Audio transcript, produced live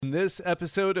In this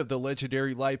episode of the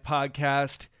Legendary Life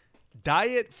Podcast,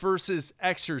 diet versus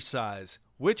exercise.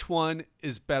 Which one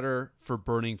is better for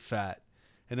burning fat?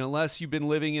 And unless you've been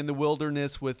living in the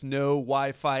wilderness with no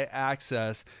Wi-Fi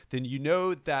access, then you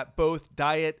know that both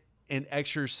diet and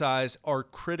exercise are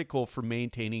critical for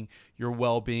maintaining your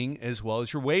well-being as well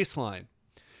as your waistline.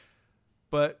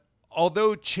 But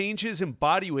although changes in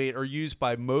body weight are used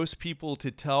by most people to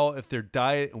tell if their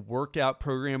diet and workout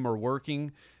program are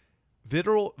working,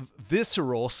 visceral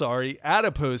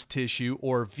adipose tissue,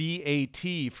 or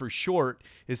VAT for short,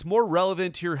 is more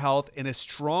relevant to your health and a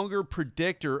stronger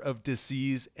predictor of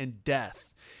disease and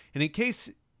death. And in case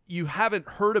you haven't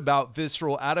heard about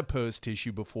visceral adipose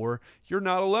tissue before, you're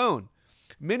not alone.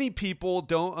 Many people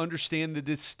don't understand the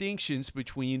distinctions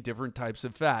between different types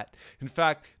of fat. In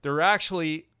fact, there are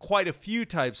actually quite a few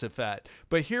types of fat.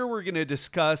 But here we're going to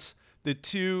discuss the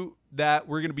two that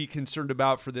we're going to be concerned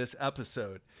about for this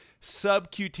episode.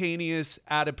 Subcutaneous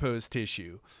adipose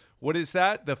tissue. What is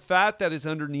that? The fat that is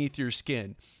underneath your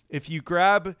skin. If you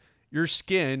grab your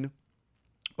skin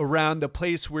around the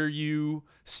place where you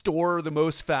store the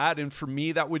most fat, and for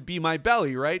me, that would be my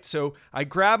belly, right? So I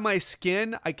grab my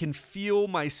skin, I can feel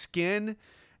my skin,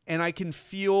 and I can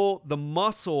feel the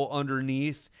muscle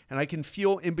underneath, and I can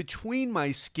feel in between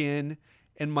my skin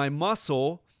and my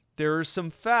muscle, there is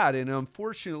some fat. And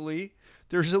unfortunately,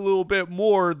 there's a little bit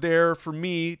more there for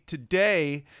me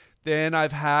today than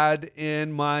I've had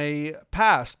in my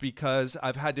past because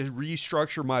I've had to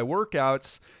restructure my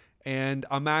workouts, and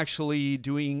I'm actually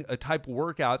doing a type of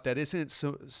workout that isn't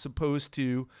supposed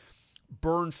to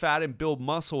burn fat and build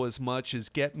muscle as much as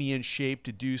get me in shape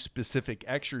to do specific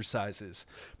exercises.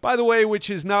 By the way, which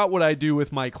is not what I do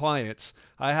with my clients.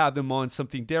 I have them on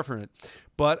something different,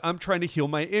 but I'm trying to heal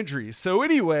my injuries. So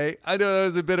anyway, I know that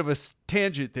was a bit of a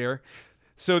tangent there.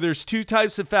 So there's two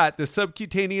types of fat, the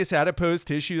subcutaneous adipose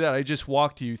tissue that I just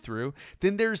walked you through.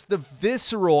 Then there's the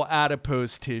visceral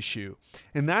adipose tissue,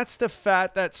 and that's the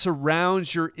fat that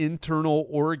surrounds your internal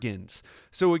organs.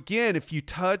 So again, if you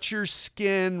touch your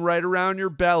skin right around your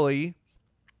belly,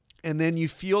 and then you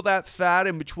feel that fat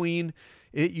in between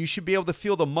it, you should be able to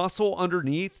feel the muscle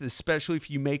underneath, especially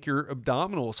if you make your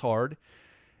abdominals hard.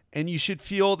 And you should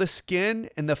feel the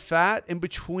skin and the fat in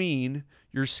between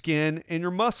your skin and your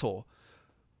muscle.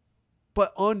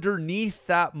 But underneath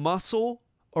that muscle,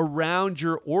 around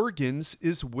your organs,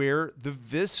 is where the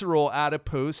visceral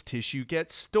adipose tissue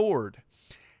gets stored.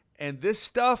 And this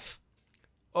stuff,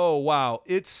 oh wow,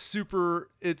 it's super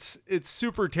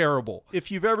terrible.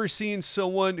 If you've ever seen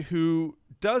someone who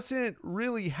doesn't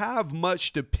really have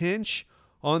much to pinch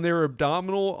on their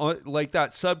abdominal, like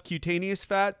that subcutaneous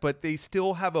fat, but they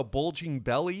still have a bulging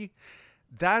belly,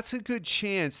 that's a good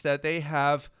chance that they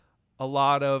have a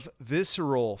lot of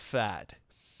visceral fat.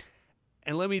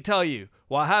 And let me tell you,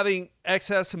 while having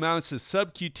excess amounts of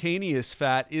subcutaneous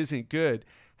fat isn't good,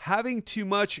 having too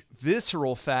much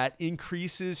visceral fat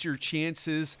increases your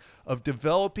chances of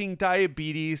developing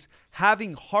diabetes,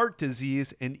 having heart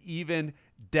disease, and even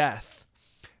death.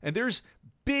 And there's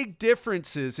big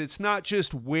differences. It's not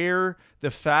just where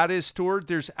the fat is stored.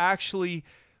 There's actually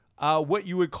what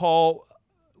you would call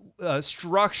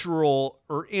structural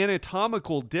or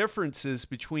anatomical differences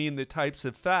between the types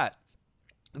of fat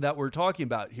that we're talking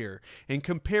about here. And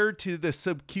compared to the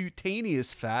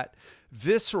subcutaneous fat,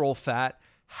 visceral fat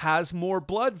has more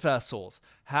blood vessels,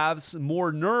 has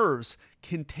more nerves,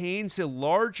 contains a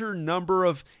larger number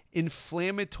of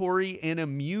inflammatory and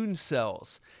immune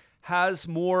cells, has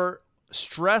more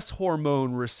stress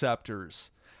hormone receptors,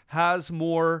 has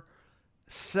more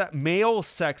male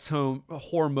sex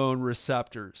hormone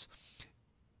receptors.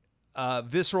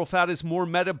 Visceral fat is more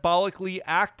metabolically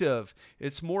active.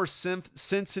 It's more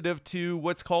sensitive to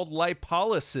what's called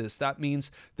lipolysis. That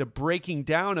means the breaking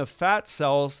down of fat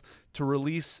cells to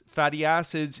release fatty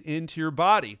acids into your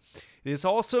body. It is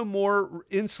also more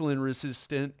insulin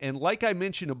resistant. And like I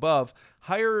mentioned above,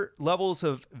 higher levels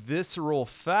of visceral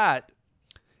fat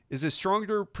is a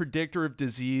stronger predictor of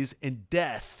disease and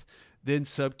death than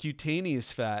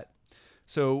subcutaneous fat.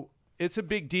 So it's a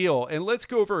big deal. And let's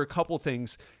go over a couple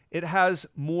things. It has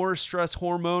more stress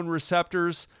hormone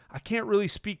receptors. I can't really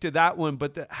speak to that one,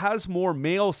 but it has more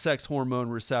male sex hormone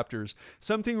receptors.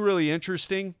 Something really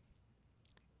interesting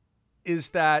is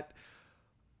that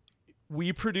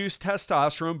we produce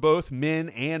testosterone, both men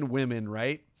and women,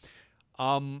 right?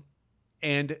 And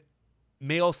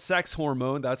male sex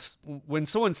hormone, that's when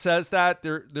someone says that,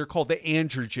 they're called the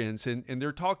androgens, and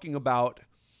they're talking about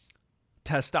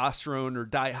testosterone or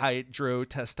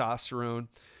dihydrotestosterone,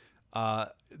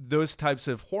 those types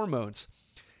of hormones.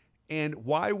 And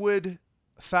why would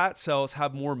fat cells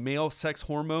have more male sex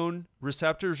hormone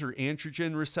receptors or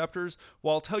androgen receptors.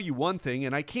 Well, I'll tell you one thing,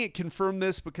 and I can't confirm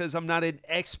this because I'm not an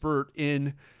expert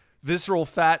in visceral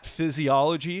fat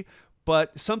physiology,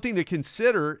 but something to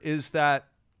consider is that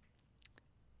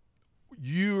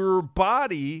your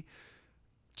body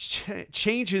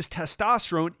changes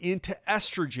testosterone into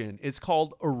estrogen. It's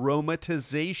called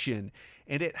aromatization,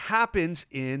 and it happens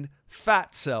in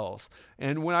fat cells.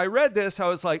 And when I read this, I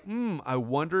was like, I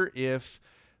wonder if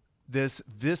this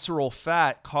visceral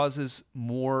fat causes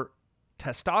more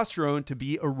testosterone to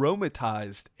be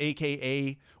aromatized,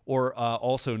 aka, or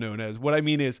also known as, what I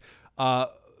mean is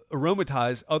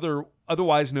aromatized,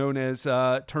 otherwise known as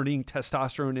turning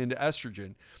testosterone into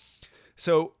estrogen.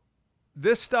 So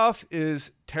this stuff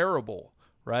is terrible,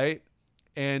 right?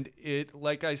 And it,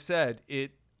 like I said,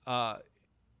 it's a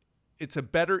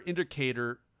better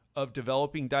indicator of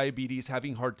developing diabetes,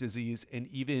 having heart disease, and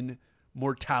even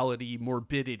mortality,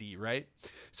 morbidity, right?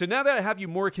 So now that I have you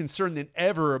more concerned than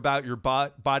ever about your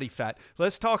body fat,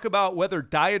 let's talk about whether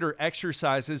diet or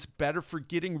exercise is better for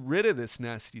getting rid of this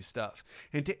nasty stuff.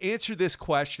 And to answer this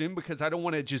question, because I don't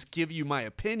want to just give you my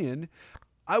opinion,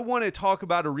 I want to talk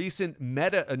about a recent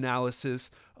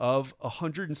meta-analysis of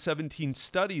 117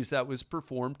 studies that was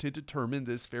performed to determine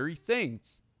this very thing.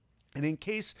 And in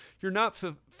case you're not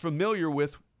familiar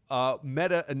with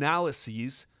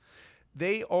meta-analyses,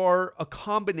 they are a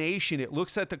combination. It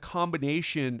looks at the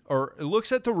combination, or it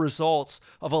looks at the results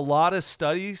of a lot of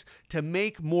studies to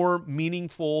make more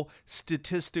meaningful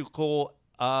statistical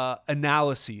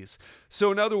analyses. So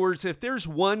in other words, if there's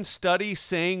one study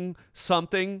saying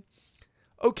something,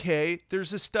 okay,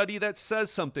 there's a study that says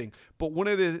something. But one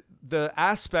of the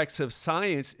aspects of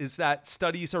science is that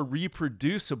studies are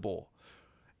reproducible.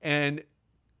 And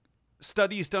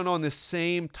studies done on the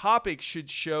same topic should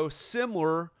show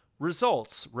similar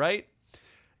results, right?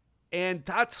 And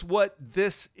that's what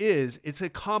this is. It's a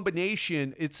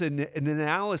combination. It's an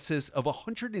analysis of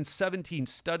 117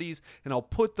 studies. And I'll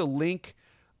put the link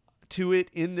to it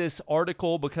in this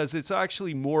article because it's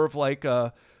actually more of like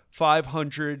a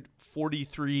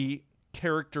 543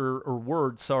 character or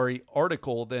word,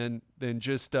 article than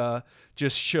just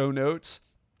show notes.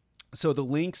 So the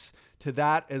links to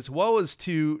that, as well as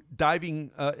a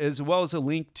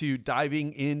link to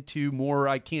diving into more,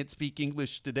 I can't speak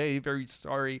English today, very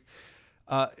sorry,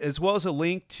 as well as a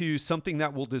link to something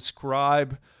that will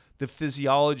describe the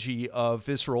physiology of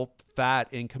visceral fat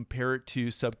and compare it to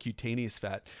subcutaneous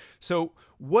fat. So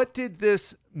what did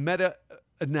this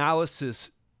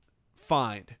meta-analysis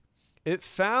find? It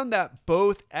found that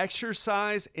both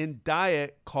exercise and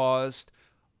diet caused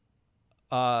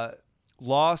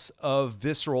loss of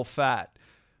visceral fat.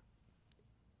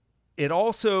 It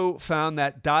also found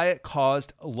that diet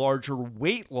caused a larger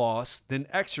weight loss than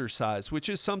exercise, which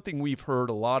is something we've heard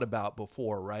a lot about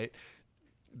before, right?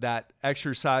 That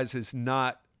exercise is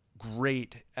not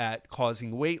great at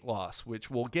causing weight loss,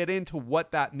 which we'll get into what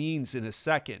that means in a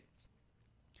second.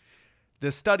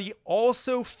 The study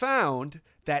also found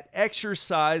that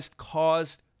exercise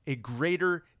caused a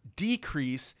greater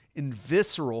decrease in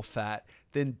visceral fat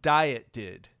than diet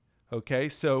did. Okay,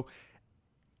 so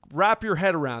wrap your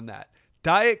head around that.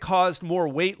 Diet caused more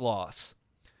weight loss,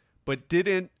 but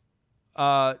it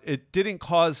didn't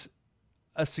cause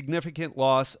a significant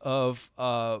loss of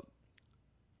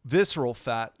visceral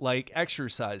fat like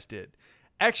exercise did.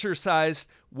 Exercise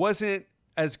wasn't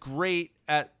as great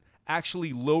at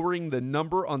actually lowering the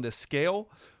number on the scale,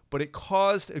 but it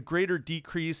caused a greater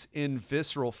decrease in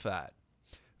visceral fat.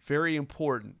 Very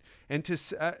important. And to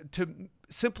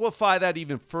simplify that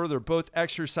even further, both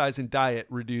exercise and diet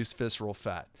reduce visceral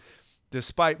fat.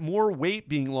 Despite more weight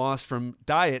being lost from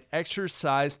diet,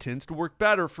 exercise tends to work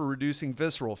better for reducing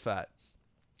visceral fat.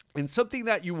 And something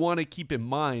that you want to keep in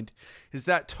mind is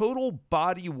that total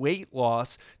body weight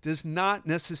loss does not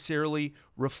necessarily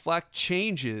reflect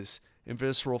changes in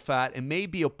visceral fat and may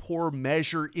be a poor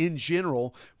measure in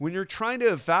general when you're trying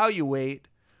to evaluate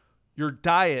your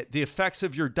diet, the effects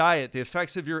of your diet, the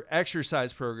effects of your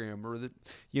exercise program, or the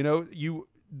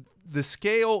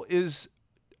scale is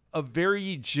a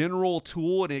very general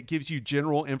tool and it gives you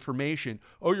general information.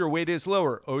 Oh, your weight is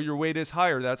lower. Oh, your weight is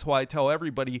higher. That's why I tell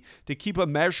everybody to keep a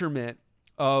measurement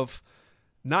of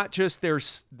not just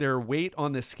their weight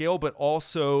on the scale, but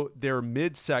also their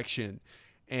midsection.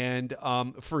 And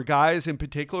for guys in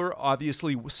particular,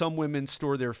 obviously some women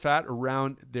store their fat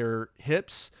around their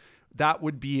hips. That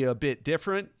would be a bit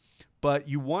different, but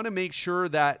you want to make sure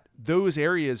that those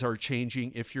areas are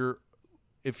changing if you're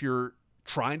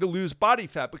trying to lose body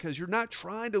fat, because you're not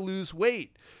trying to lose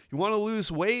weight. You want to lose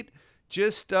weight,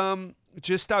 just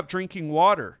stop drinking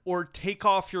water, or take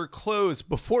off your clothes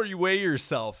before you weigh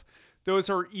yourself. Those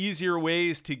are easier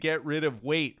ways to get rid of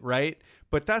weight, right?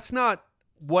 But that's not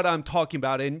what I'm talking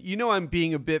about. And I'm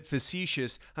being a bit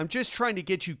facetious. I'm just trying to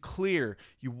get you clear.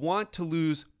 You want to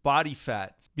lose body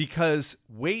fat because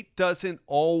weight doesn't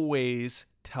always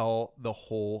tell the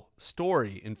whole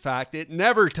story. In fact, it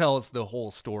never tells the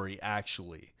whole story,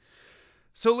 actually.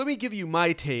 So let me give you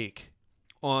my take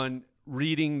on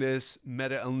reading this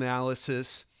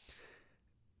meta-analysis.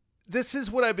 This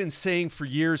is what I've been saying for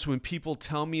years when people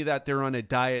tell me that they're on a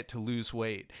diet to lose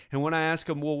weight. And when I ask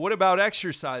them, well, what about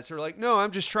exercise? They're like, no,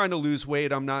 I'm just trying to lose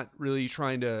weight. I'm not really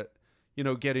trying to,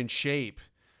 get in shape.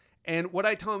 And what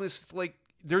I tell them is like,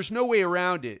 there's no way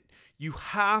around it. You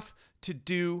have to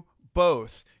do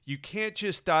both. You can't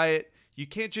just diet. You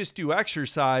can't just do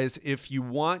exercise if you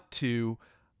want to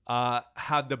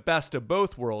have the best of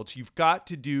both worlds. You've got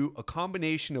to do a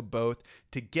combination of both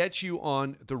to get you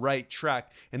on the right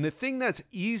track. And the thing that's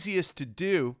easiest to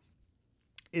do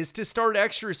is to start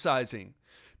exercising,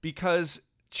 because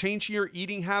changing your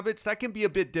eating habits, that can be a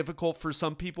bit difficult for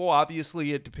some people.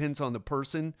 Obviously, it depends on the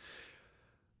person,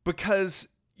 because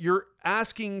you're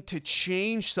asking to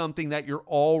change something that you're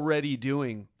already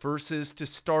doing versus to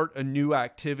start a new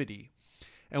activity.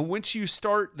 And once you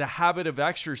start the habit of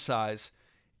exercise,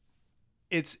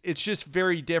 it's just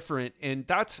very different. And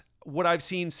that's what I've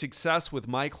seen success with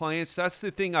my clients. That's the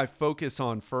thing I focus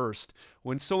on first.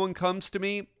 When someone comes to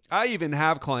me, I even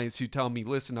have clients who tell me,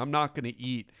 listen, I'm not going to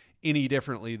eat any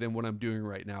differently than what I'm doing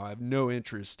right now. I have no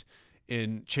interest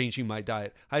in changing my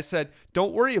diet. I said,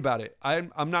 don't worry about it.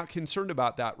 I'm not concerned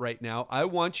about that right now. I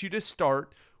want you to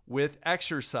start with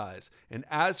exercise. And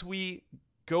as we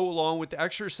go along with the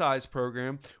exercise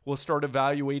program, we'll start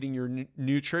evaluating your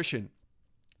nutrition.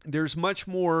 There's much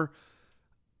more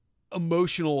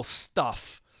emotional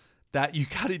stuff that you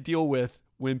got to deal with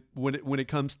when it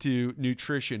comes to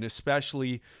nutrition,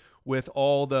 especially with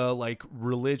all the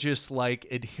religious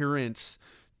adherence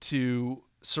to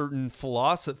certain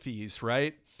philosophies,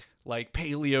 right? Like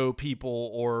paleo people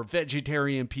or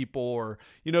vegetarian people, or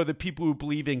the people who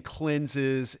believe in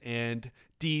cleanses and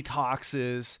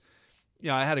detoxes.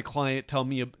 I had a client tell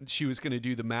me she was going to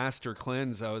do the master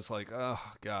cleanse. I was like, oh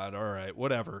God, all right,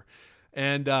 whatever.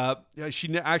 And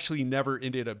she actually never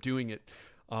ended up doing it.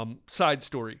 Side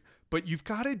story. But you've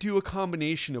got to do a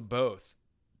combination of both.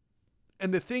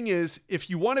 And the thing is,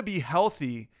 if you want to be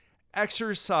healthy,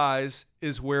 exercise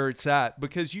is where it's at,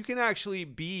 because you can actually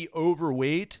be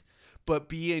overweight, but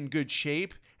be in good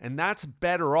shape. And that's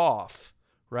better off,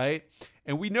 right?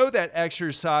 And we know that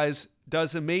exercise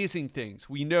does amazing things.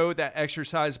 We know that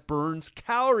exercise burns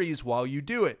calories while you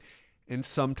do it, and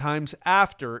sometimes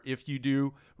after, if you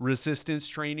do resistance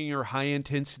training or high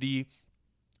intensity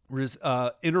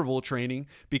interval training,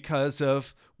 because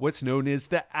of what's known as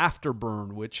the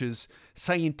afterburn, which is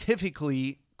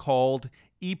scientifically called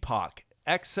EPOC,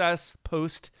 excess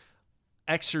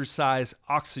post-exercise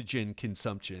oxygen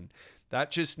consumption.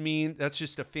 That's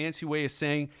just a fancy way of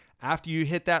saying after you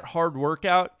hit that hard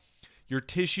workout, your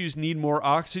tissues need more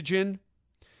oxygen,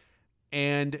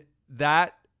 and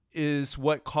that is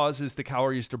what causes the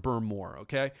calories to burn more,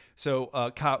 okay? So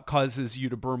causes you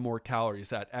to burn more calories,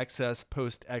 that excess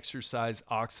post-exercise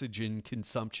oxygen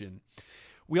consumption.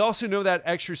 We also know that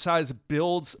exercise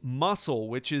builds muscle,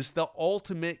 which is the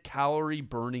ultimate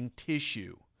calorie-burning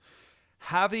tissue.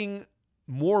 Having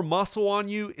more muscle on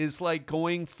you is like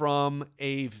going from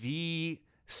a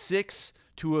V6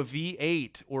 to a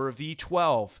V8 or a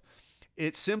V12.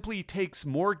 It simply takes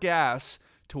more gas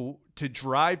to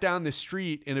drive down the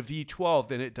street in a V12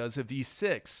 than it does a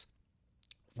V6.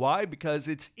 Why? Because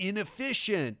it's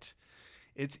inefficient.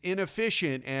 It's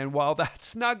inefficient. And while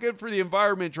that's not good for the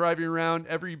environment,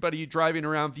 everybody driving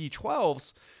around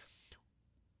V12s,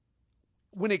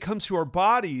 when it comes to our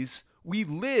bodies, we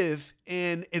live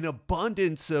in an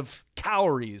abundance of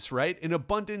calories, right? An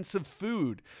abundance of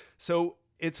food. So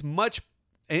it's much,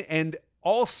 and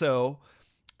also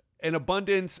an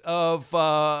abundance of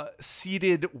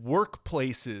seated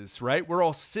workplaces, right? We're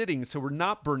all sitting, so we're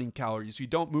not burning calories. We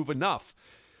don't move enough.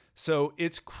 So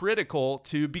it's critical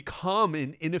to become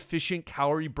an inefficient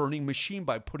calorie burning machine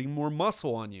by putting more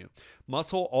muscle on you.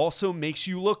 Muscle also makes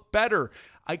you look better.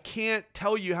 I can't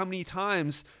tell you how many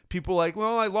times people are like,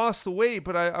 well, I lost the weight,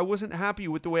 but I wasn't happy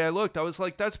with the way I looked. I was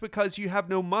like, that's because you have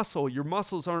no muscle. Your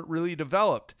muscles aren't really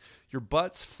developed. Your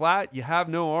butt's flat. You have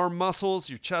no arm muscles.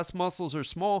 Your chest muscles are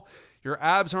small. Your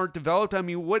abs aren't developed. I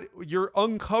mean, you're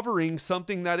uncovering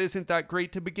something that isn't that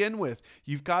great to begin with.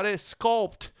 You've got to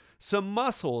sculpt some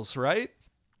muscles, right?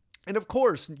 And of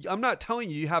course, I'm not telling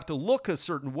you have to look a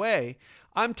certain way.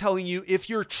 I'm telling you, if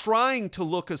you're trying to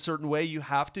look a certain way, you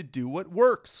have to do what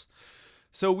works.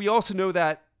 So we also know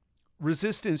that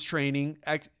resistance training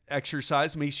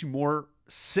exercise makes you more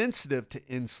sensitive to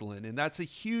insulin. And that's a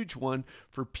huge one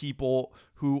for people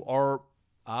who are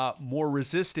more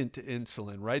resistant to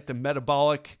insulin, right? The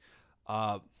metabolic,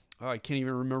 I can't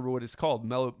even remember what it's called,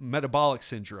 metabolic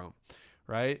syndrome,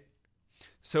 right?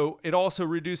 So it also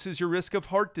reduces your risk of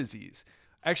heart disease.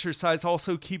 Exercise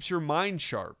also keeps your mind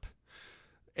sharp.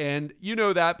 And you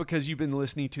know that because you've been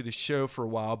listening to the show for a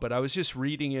while, but I was just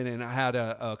reading it and I had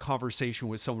a conversation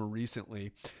with someone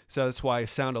recently. So that's why I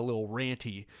sound a little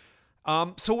ranty.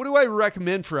 So what do I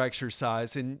recommend for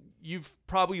exercise? And you've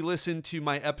probably listened to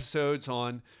my episodes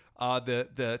on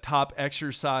the top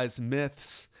exercise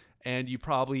myths, and you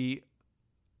probably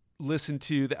listened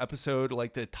to the episode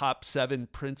like the top 7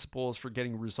 principles for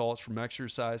getting results from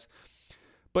exercise.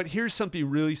 But here's something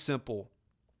really simple.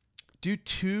 Do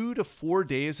 2 to 4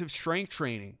 days of strength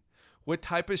training. What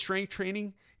type of strength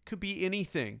training? Could be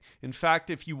anything. In fact,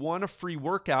 if you want a free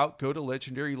workout, go to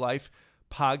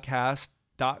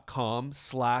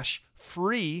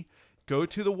legendarylifepodcast.com/free. Go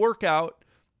to the workout,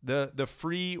 the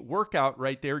free workout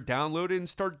right there. Download it and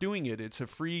start doing it. It's a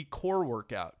free core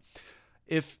workout.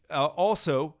 If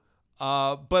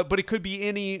but it could be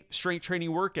any strength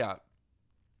training workout,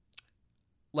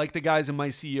 like the guys in my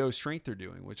CEO Strength are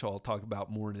doing, which I'll talk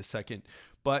about more in a second.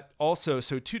 But also,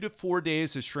 so 2 to 4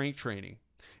 days of strength training.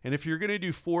 And if you're going to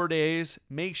do 4 days,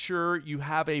 make sure you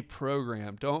have a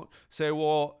program. Don't say,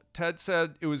 well, Ted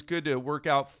said it was good to work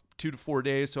out 2 to 4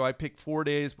 days, so I picked 4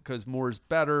 days because more is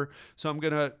better. So I'm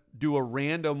going to do a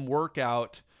random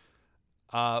workout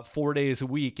 4 days a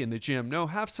week in the gym. No,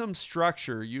 have some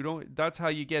structure. That's how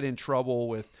you get in trouble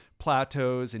with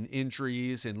plateaus and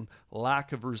injuries and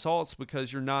lack of results,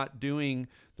 because you're not doing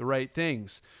the right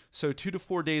things. So 2 to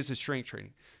 4 days of strength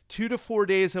training, 2 to 4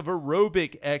 days of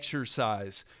aerobic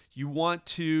exercise. You want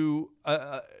to,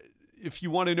 if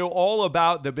you want to know all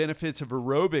about the benefits of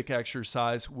aerobic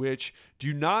exercise, which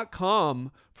do not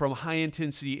come from high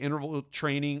intensity interval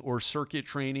training or circuit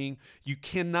training, you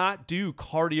cannot do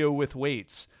cardio with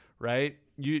weights, right?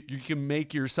 You can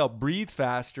make yourself breathe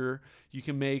faster. You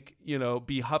can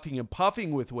be huffing and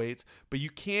puffing with weights, but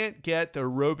you can't get the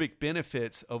aerobic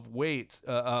benefits of weights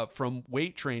from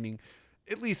weight training,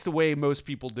 at least the way most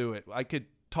people do it. I could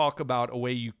talk about a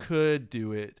way you could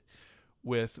do it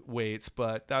with weights,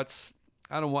 but I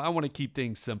want to keep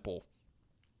things simple.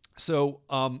 So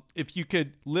if you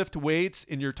could lift weights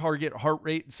in your target heart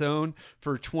rate zone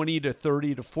for 20 to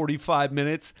 30 to 45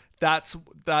 minutes, that's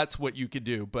what you could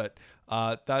do. But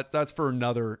that's for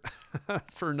another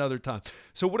time.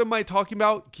 So what am I talking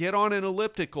about? Get on an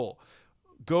elliptical,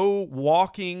 go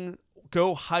walking,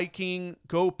 go hiking,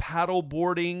 go paddle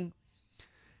boarding,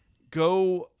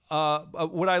 go.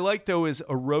 What I like though is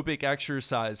aerobic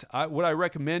exercise. What I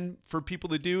recommend for people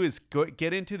to do is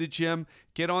get into the gym,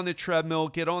 get on the treadmill,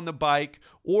 get on the bike,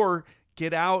 or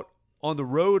get out on the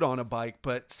road on a bike.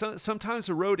 But sometimes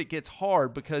the road, it gets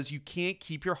hard because you can't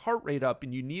keep your heart rate up,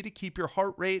 and you need to keep your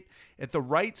heart rate at the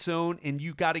right zone, and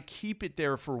you got to keep it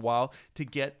there for a while to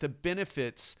get the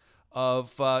benefits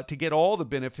to get all the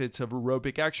benefits of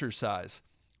aerobic exercise.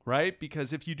 Right?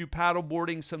 Because if you do paddle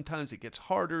boarding, sometimes it gets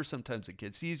harder, sometimes it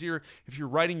gets easier. If you're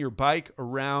riding your bike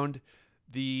around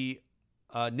the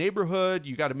neighborhood,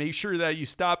 you got to make sure that you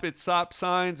stop at stop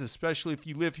signs, especially if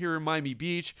you live here in Miami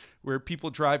Beach where people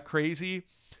drive crazy.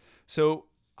 So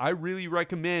I really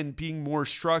recommend being more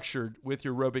structured with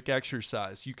your aerobic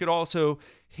exercise. You could also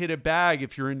hit a bag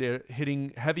if you're into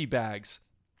hitting heavy bags.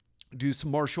 Do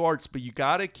some martial arts, but you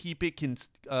got to keep it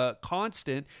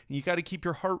constant, and you got to keep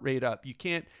your heart rate up. You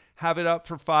can't have it up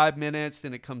for 5 minutes,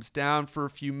 then it comes down for a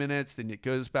few minutes, then it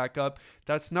goes back up.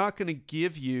 That's not going to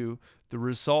give you the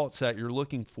results that you're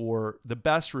looking for, the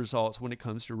best results when it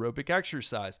comes to aerobic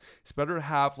exercise. It's better to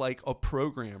have like a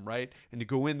program, right? And to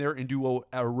go in there and do an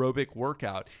aerobic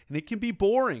workout. And it can be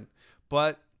boring,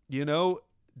 but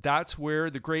that's where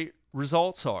the great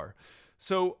results are.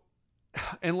 So,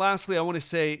 and lastly, I want to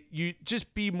say you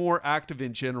just be more active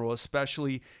in general,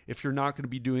 especially if you're not going to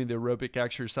be doing the aerobic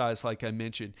exercise like I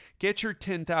mentioned. Get your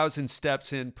 10,000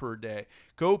 steps in per day.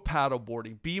 Go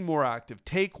paddleboarding. Be more active.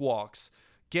 Take walks.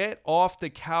 Get off the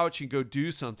couch and go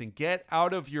do something. Get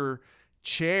out of your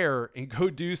chair and go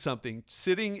do something.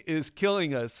 Sitting is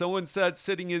killing us. Someone said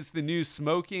sitting is the new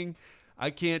smoking. I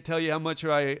can't tell you how much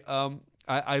I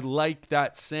like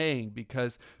that saying,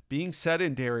 because being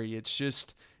sedentary, it's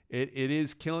just... It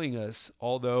is killing us,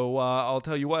 although I'll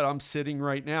tell you what, I'm sitting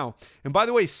right now. And by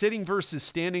the way, sitting versus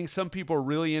standing, some people are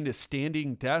really into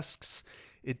standing desks.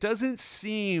 it doesn't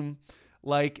seem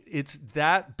like it's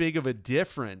that big of a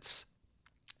difference.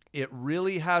 It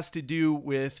really has to do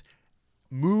with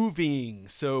moving.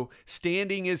 So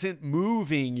standing isn't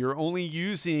moving. You're only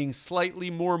using slightly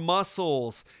more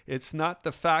muscles. It's not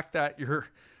the fact that you're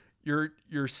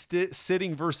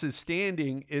sitting versus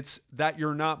standing. It's that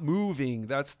you're not moving.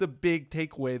 That's the big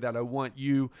takeaway that I want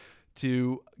you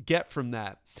to get from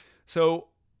that. So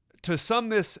to sum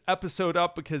this episode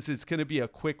up, because it's going to be a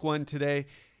quick one today,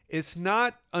 it's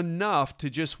not enough to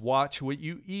just watch what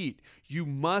you eat. You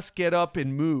must get up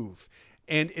and move.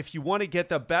 And if you want to get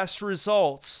the best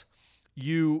results,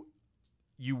 you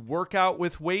work out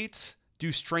with weights,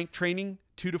 do strength training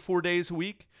 2 to 4 days a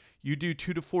week. You do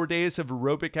 2 to 4 days of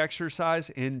aerobic exercise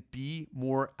and be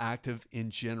more active in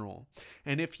general.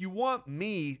 And if you want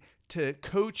me to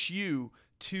coach you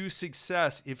to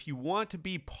success, if you want to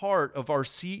be part of our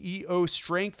CEO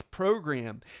Strength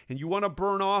program and you want to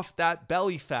burn off that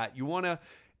belly fat, you want to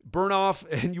burn off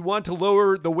and you want to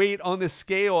lower the weight on the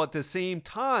scale at the same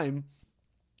time,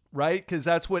 right? Because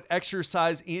that's what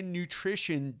exercise and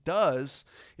nutrition does.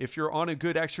 If you're on a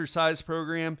good exercise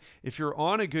program, if you're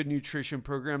on a good nutrition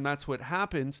program, that's what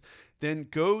happens. Then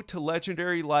go to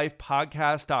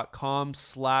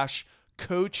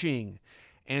legendarylifepodcast.com/coaching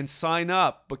and sign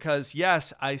up, because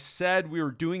yes, I said we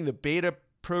were doing the beta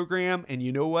program, and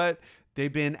you know what?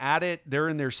 They've been at it. They're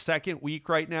in their second week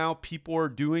right now. People are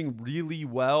doing really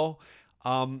well.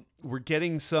 We're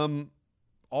getting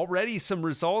already some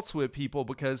results with people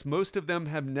because most of them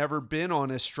have never been on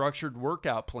a structured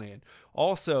workout plan.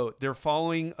 Also, they're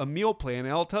following a meal plan.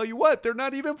 And I'll tell you what, they're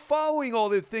not even following all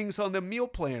the things on the meal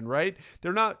plan, right?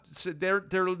 They're not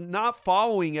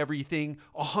following everything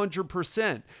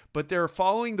 100%, but they're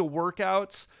following the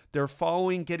workouts. They're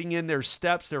following getting in their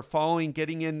steps. They're following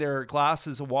getting in their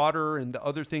glasses of water and the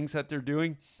other things that they're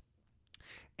doing.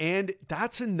 And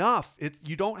that's enough.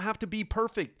 You don't have to be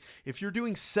perfect. If you're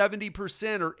doing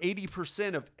 70% or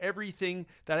 80% of everything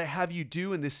that I have you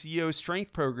do in the CEO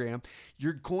Strength program,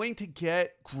 you're going to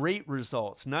get great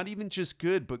results. Not even just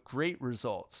good, but great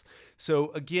results.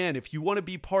 So again, if you want to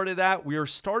be part of that, we are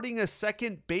starting a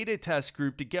second beta test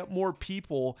group to get more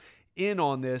people in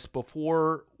on this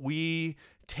before we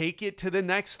take it to the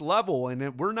next level.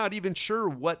 And we're not even sure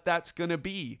what that's going to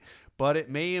be, but it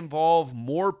may involve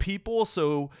more people,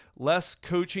 so less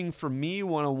coaching from me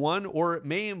one-on-one, or it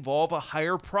may involve a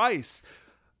higher price.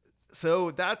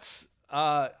 So that's,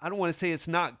 I don't want to say it's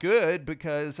not good,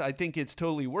 because I think it's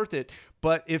totally worth it.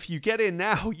 But if you get in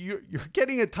now, you're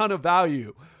getting a ton of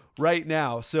value right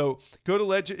now. So go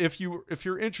to if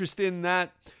you're interested in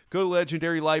that, go to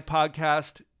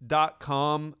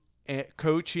legendarylifepodcast.com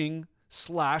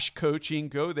coaching/coaching.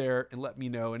 Go there and let me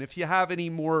know. And if you have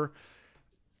any more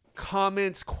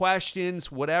comments,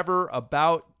 questions, whatever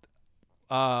about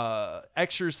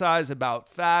exercise, about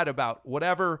fat, about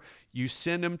whatever, you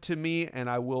send them to me and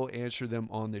I will answer them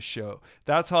on the show.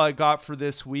 That's all I got for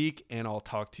this week, and I'll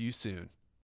talk to you soon.